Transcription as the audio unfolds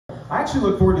I actually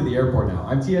look forward to the airport now.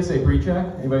 I'm TSA pre-check.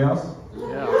 Anybody else?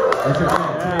 Yeah. That's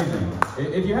right. It's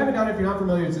amazing. If you haven't done it, if you're not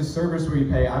familiar, it's this service where you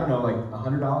pay, I don't know, like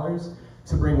 $100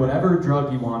 to bring whatever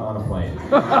drug you want on a plane.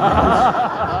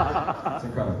 It's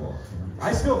incredible.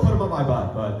 I still put them up my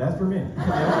butt, but that's for me.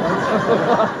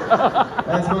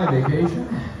 That's my vacation.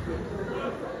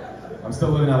 I'm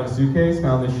still living out of a suitcase,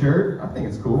 found this shirt. I think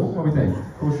it's cool. What do we think?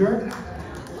 Cool shirt?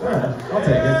 All right, I'll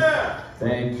take it.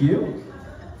 Thank you.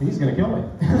 He's gonna kill me.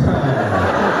 I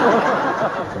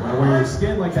wear your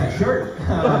skin like that shirt.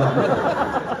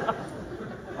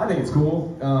 I think it's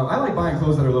cool. I like buying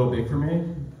clothes that are a little big for me.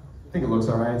 I think it looks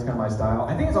all right. It's kind of my style.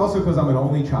 I think it's also because I'm an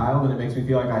only child and it makes me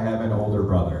feel like I have an older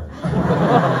brother.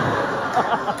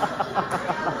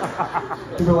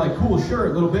 People are like, cool shirt,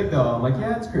 a little big though. I'm like,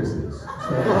 yeah, it's Chris's. So,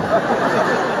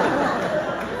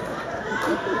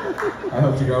 I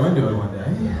hope to grow into it one day.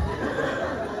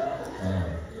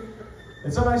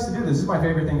 It's so nice to do this. This is my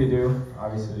favorite thing to do.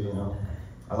 Obviously, you know,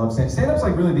 I love stand-up's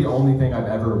like really the only thing I've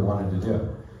ever wanted to do.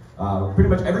 Pretty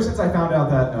much ever since I found out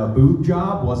that a boob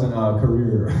job wasn't a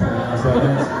career. So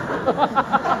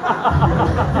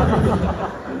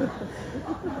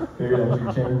figured I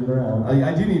should change it around.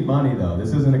 I do need money though.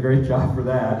 This isn't a great job for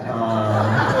that.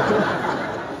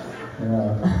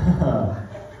 Yeah.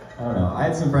 I don't know. I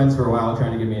had some friends for a while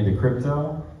trying to get me into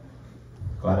crypto.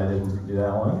 Glad I didn't do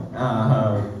that one.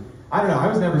 I don't know, I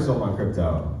was never sold on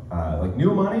crypto. Like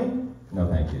new money? No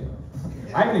thank you.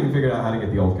 I haven't even figured out how to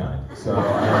get the old kind. So,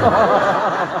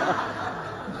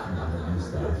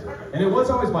 and it was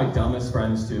always my dumbest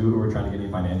friends too who were trying to give me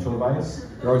financial advice.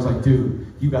 They're always like, dude,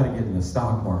 you gotta get in the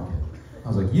stock market. I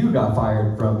was like, you got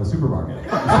fired from the supermarket.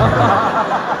 I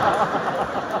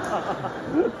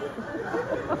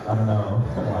don't know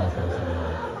why I chose that.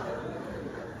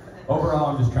 Overall,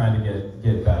 I'm just trying to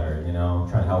get better, you know,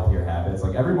 trying to help your habits.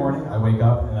 Like every morning, I wake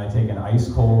up and I take an ice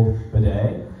cold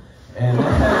bidet, and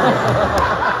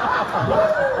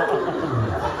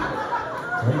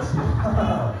it's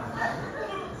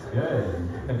good.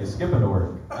 Gonna be skipping to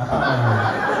work.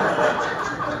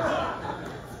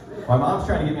 My mom's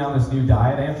trying to get me on this new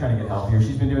diet. I am trying to get healthier.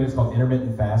 She's been doing it's called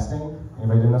intermittent fasting.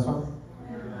 Anybody doing this one?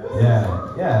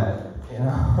 Yeah. You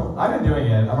know, I've been doing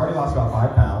it. I've already lost about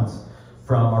 5 pounds.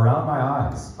 From around my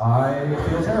eyes. I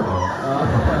feel terrible.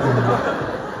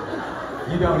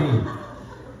 You don't eat.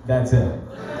 That's it.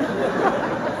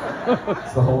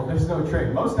 It's the whole, there's no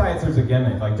trick. Most diets there's a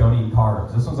gimmick, like don't eat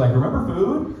carbs. This one's like, remember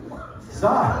food?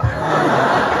 Stop.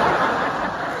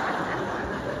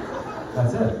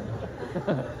 That's it.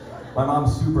 My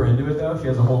mom's super into it though. She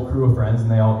has a whole crew of friends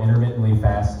and they all intermittently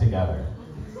fast together.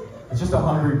 It's just a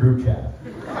hungry group chat.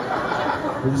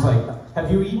 We're just like,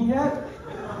 have you eaten yet?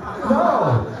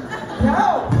 No!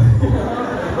 Help!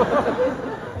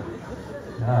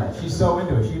 She's so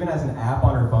into it. She even has an app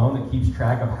on her phone that keeps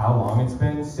track of how long it's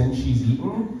been since she's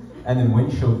eaten, and then when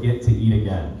she'll get to eat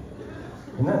again.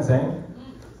 Isn't that insane?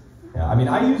 Yeah, I mean,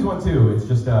 I use one too. It's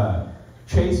just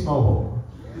Chase Mobile.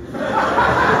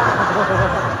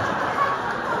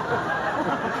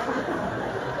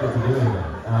 Good to do it again.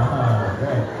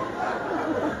 Great.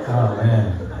 Oh, man.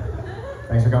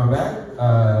 Thanks for coming back.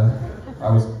 I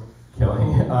was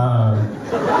killing.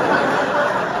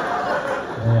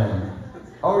 Man.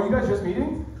 Oh, are you guys just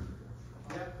meeting?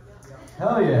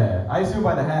 Hell yeah. I assume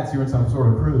by the hats you're in some sort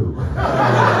of crew. Man,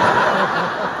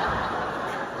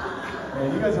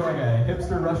 you guys are like a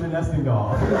hipster Russian nesting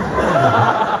doll.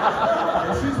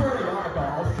 And she's wearing a yarmulke,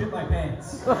 I'll shit my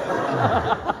pants. So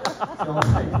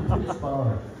like, it's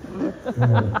fun.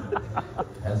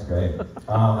 That's great.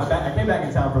 I came back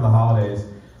in town for the holidays.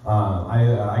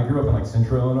 I grew up in like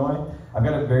Central Illinois. I've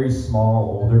got a very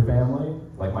small older family.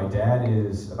 Like my dad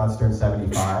is about to turn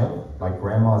 75, my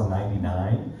grandma's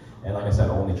 99, and like I said,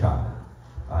 only child.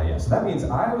 Yeah, so that means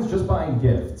I was just buying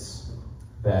gifts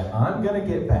that I'm gonna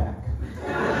get back.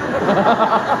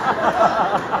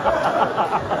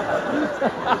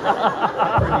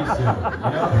 Pretty soon,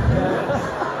 you know?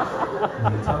 It's a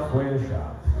tough way to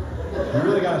shop. You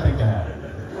really gotta think ahead.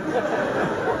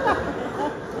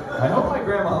 I hope my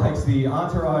grandma likes the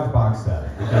Entourage box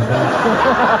set, because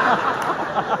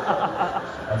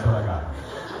that's what I got.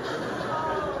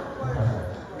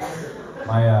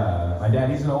 My dad,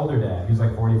 he's an older dad. He was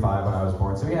like 45 when I was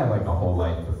born, so he had like a whole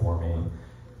life before me,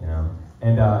 you know.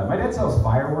 And my dad sells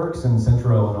fireworks in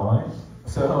Central Illinois,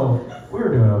 so we were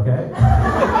doing okay.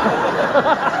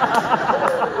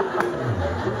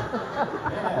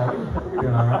 Yeah, we were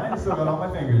doing all right. Still got all my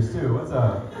fingers too. What's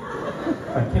up?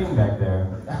 A king back there.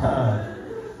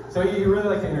 So he really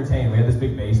liked to entertain. We had this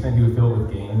big basement. He would fill it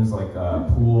with games like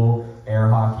pool, air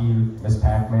hockey, Miss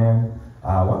Pac-Man.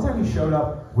 One time he showed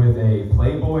up with a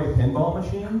Playboy pin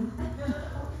machine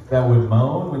that would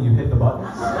moan when you hit the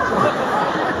buttons.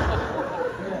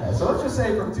 Yeah, so let's just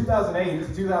say from 2008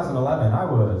 to 2011, I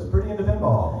was pretty into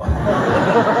pinball.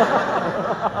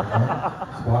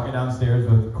 Just walking downstairs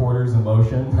with quarters in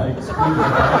motion, like squeezing.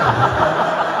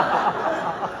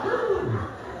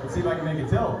 Let's see if I can make it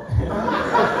tilt.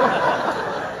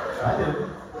 I did.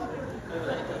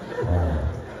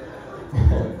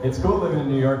 It's cool living in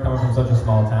New York, coming from such a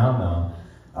small town, though,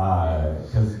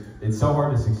 because it's so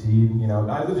hard to succeed. You know,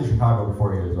 I lived in Chicago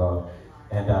before here as well,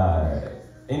 and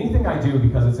anything I do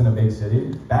because it's in a big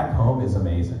city, back home is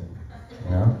amazing.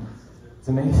 You know, it's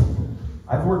amazing.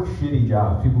 I've worked shitty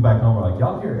jobs. People back home are like,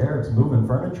 "Y'all hear Eric's moving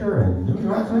furniture in New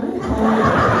York City?"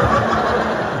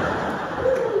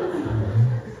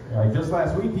 Like just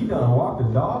last week, he done walked a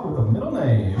dog with a middle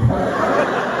name. What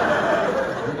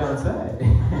you gonna say?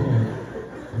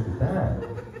 Look at that.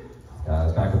 I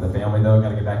was back with the family though. Got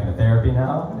to get back into therapy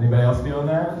now. Anybody else feeling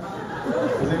that?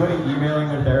 Is anybody emailing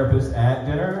their therapist at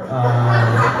dinner? I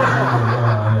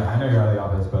know you're out of the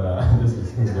office, but this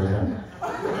is good.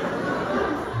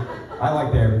 I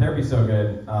like therapy. Therapy's so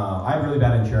good. I have really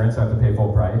bad insurance, so I have to pay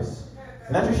full price,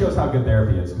 and that just shows how good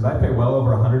therapy is. Because I pay well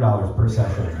over $100 per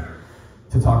session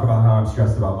to talk about how I'm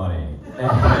stressed about money.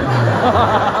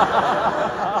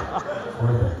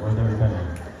 Worth every penny.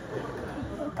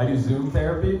 I do Zoom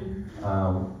therapy,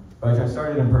 which I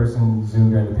started in person. Zoom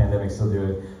during the pandemic, still do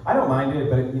it. I don't mind it,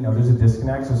 but you know, there's a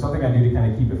disconnect. So something I do to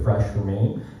kind of keep it fresh for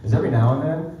me is every now and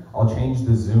then I'll change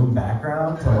the Zoom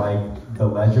background to like the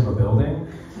ledge of a building.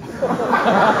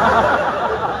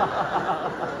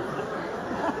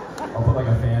 I'll put like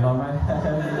a fan on my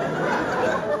head.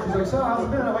 She's like, "So how's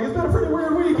it been?" I'm like, "It's been a pretty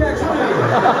weird week, actually."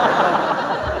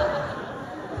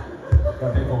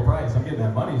 Gotta pay full price. I'm getting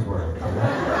that money's worth.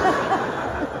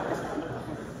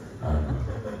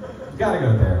 Gotta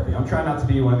go to therapy. I'm trying not to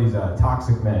be one of these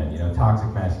toxic men, you know,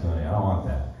 toxic masculinity. I don't want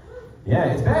that. Yeah,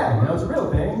 it's bad, you know, it's a real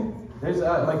thing. There's,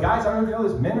 like, guys, I don't know if you know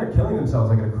this, men are killing themselves,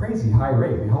 like, at a crazy high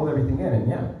rate. We hold everything in, and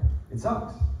yeah, it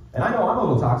sucks. And I know I'm a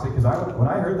little toxic, because when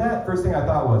I heard that, first thing I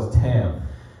thought was, damn,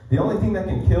 the only thing that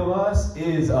can kill us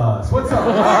is us. What's up?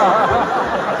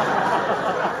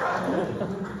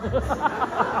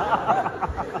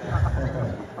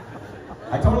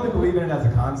 I totally believe in it as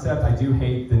a concept. I do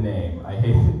hate the name. I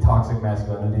hate toxic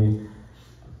masculinity.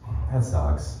 That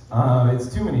sucks. It's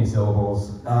too many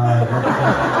syllables.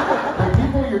 The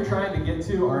people you're trying to get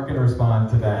to aren't going to respond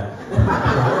to that.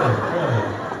 Really.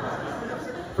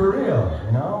 For real,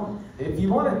 you know? If you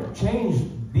want to change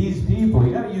these people,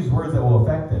 you got to use words that will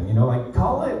affect them. You know, like,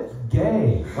 call it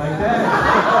gay. Like that.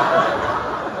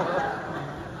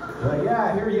 Like, yeah,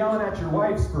 I hear you yelling at your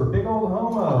wives for big old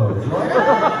homos. You're like,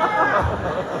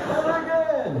 never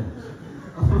again.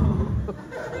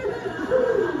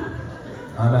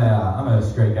 I'm a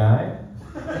straight guy.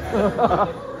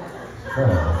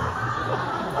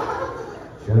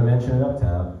 Should have mentioned it up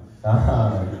top.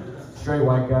 Straight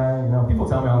white guy. You know, people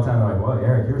tell me all the time, they're like, "Well,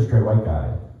 Eric, you're a straight white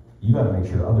guy. You got to make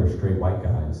sure other straight white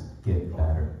guys get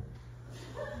better."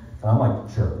 And I'm like,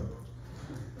 sure.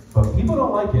 But people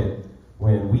don't like it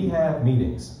when we have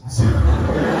meetings.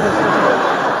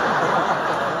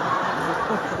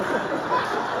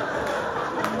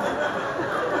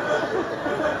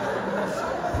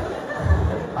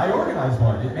 I organized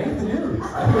one. It made the news.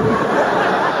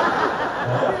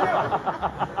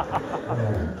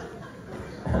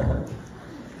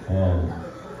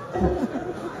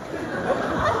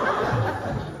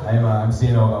 And I'm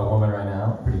seeing a woman right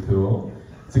now. Pretty cool.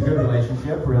 It's a good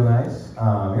relationship, real nice. You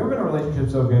ever been in a relationship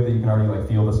so good that you can already like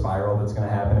feel the spiral that's going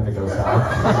to happen if it goes south?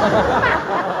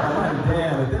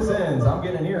 Damn, if this ends, I'm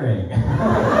getting an earring.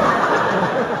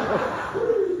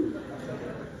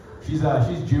 She's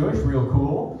Jewish, real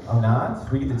cool. I'm not.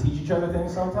 We get to teach each other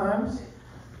things sometimes.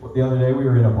 The other day we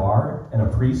were in a bar, and a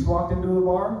priest walked into the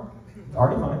bar.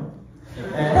 Already fine.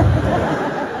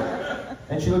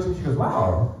 And she looks at me, she goes,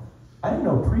 "Wow, I didn't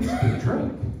know priests could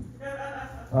drink."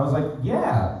 And I was like,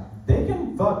 "Yeah, they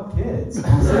can fuck kids."